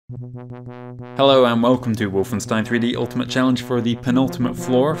Hello and welcome to Wolfenstein 3D Ultimate Challenge for the penultimate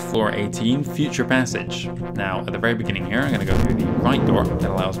floor, floor 18, Future Passage. Now, at the very beginning here, I'm going to go through the right door. That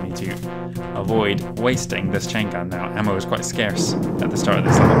allows me to avoid wasting this chain gun. Now, ammo is quite scarce at the start of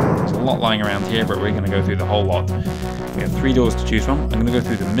this level. There's a lot lying around here, but we're going to go through the whole lot. We have 3 doors to choose from. I'm going to go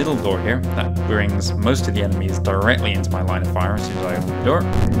through the middle door here. That brings most of the enemies directly into my line of fire as soon as I open the door.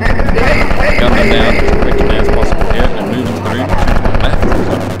 Gun them down as quickly as possible here, and move into the room to the left.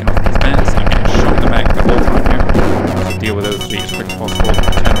 So I'm picking off these bands. I'm getting shot in the back the whole time here. So deal with those 3 as quick as possible.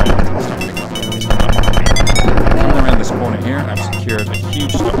 Turn around and start picking up the enemies coming up behind me. Coming around this corner here, I've secured a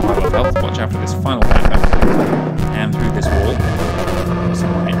huge stockpile of health. Watch out for this final backup. And through this wall, so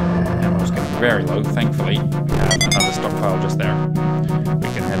my ammo's getting very low. Thankfully, we have another stockpile just there. We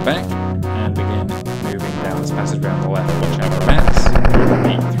can head back and begin moving down this passage around the left. Watch out for bats. There will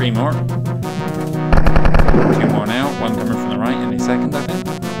be 3 more. 2 more now. 1 coming from the right any second, I think.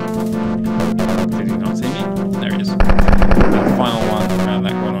 Did he not see me? There he is. And final one around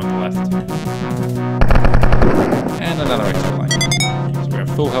that corner on the left. And another extra life. So we have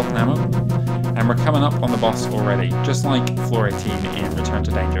full health and ammo. And we're coming up on the boss already. Just like floor 18 in Return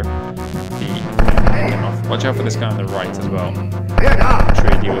to Danger. Watch out for this guy on the right as well. Make sure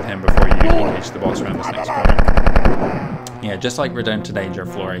you deal with him before you engage the boss around this next corner. Yeah, just like Return to Danger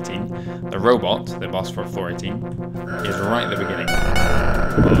floor 18, the robot, the boss for floor 18, is right at the beginning.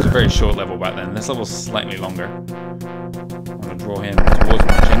 Well, it was a very short level back then. This level's slightly longer. I'm going to draw him towards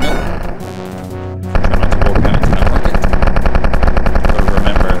my jingle. Try not to walk out into that bucket. But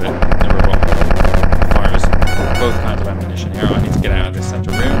remember that the robot fires both kinds of ammunition here. I need to get out of this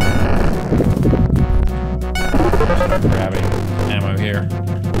center room. Grabbing ammo here.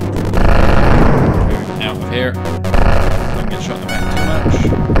 Moving out of here. Don't get shot in the back too much.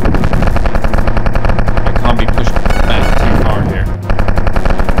 I can't be pushed back too far here.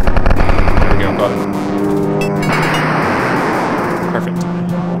 There we go, got it. Perfect.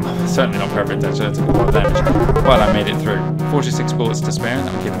 Certainly not perfect, actually, I took a lot of damage. But I made it through. 46 bullets to spare, and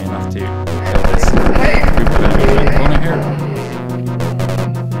that will give me enough to kill this group of enemies around the corner here.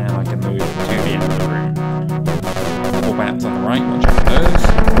 And I can move to the end of the room. Bats on the right, watch out for those.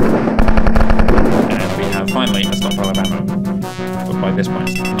 And we have finally a stockpile of ammo. But by this point,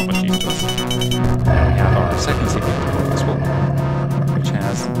 it's not much use to us. And we have our second secret of this one, which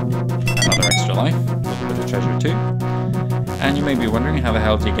has another extra life, a little bit of treasure too. And you may be wondering, how the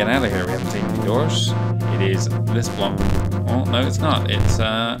hell do you get out of here? We haven't seen any doors. It is this block. Oh, no, it's not. It's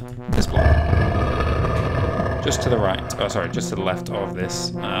this block. Just to the right, oh sorry, just to the left of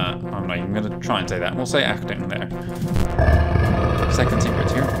this. I'm not even going to try and say that. We'll say acting there. Second secret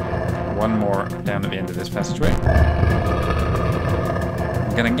here. 1 more down at the end of this passageway.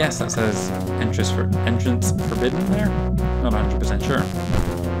 I'm going to guess that says entrance forbidden there. Not 100% sure.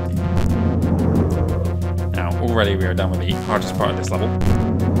 Now, already we are done with the hardest part of this level.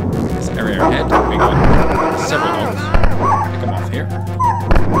 This area ahead, we got several dogs. Pick them off here.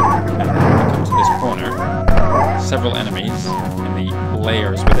 And then when we come to this corner, several enemies in the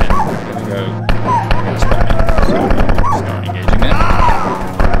layers within. We're going to go spot me. So we'll start engaging them.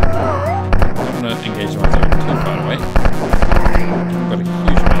 I'm going to engage the ones that are too far away. We've got a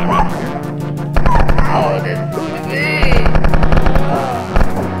huge amount of ammo here.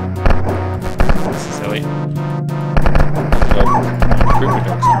 This is silly. Group of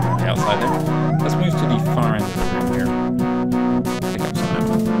dogs coming on the outside there. Let's move to the far end of the room here. Pick up some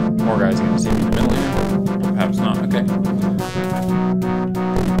ammo. More guys are going to see me in the middle here. Perhaps not, okay.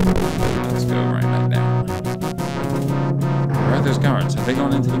 Let's go right back down. Where are those guards? Have they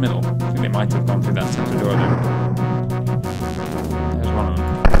gone into the middle? I think they might have gone through that center door there. There's one of them.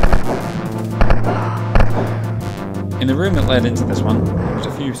 In the room that led into this one, there was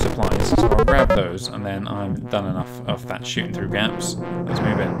a few supplies, so I'll grab those, and then I've done enough of that shooting through gaps. Let's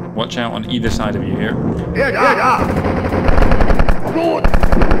move in. Watch out on either side of you here.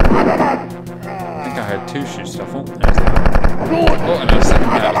 I had 2 shoot stuffle. There's the oh, and a second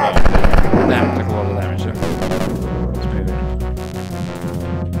bat as well. Damn, took a lot of damage there. Let's move in.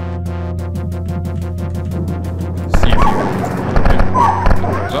 See if you can get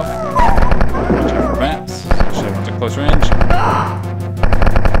those off. Watch out for bats, especially ones at close range.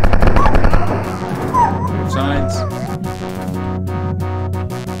 Move sides.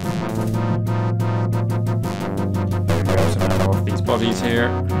 Grab some ammo off these bodies here.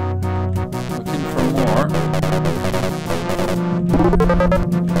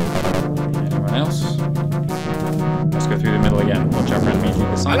 Anyone else? Let's go through the middle again. Watch out for enemies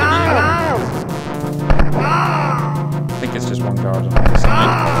either side of you. I think it's just one guard on either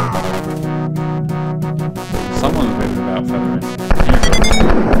side. Someone's moving about further in. Here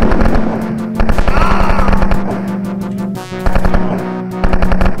we go.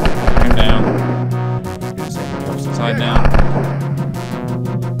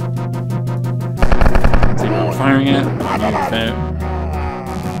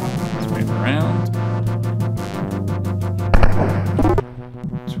 around.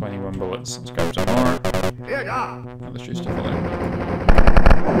 21 bullets. Let's grab some more. Another juice to fill in.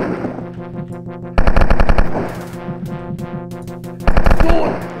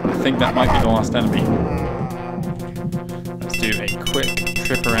 I think that might be the last enemy. Let's do a quick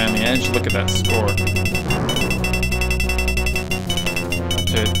trip around the edge. Look at that score.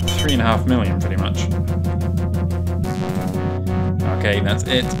 To 3.5 million, pretty much. Okay, that's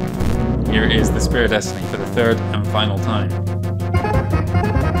it. Here is the Spear of Destiny for the third and final time.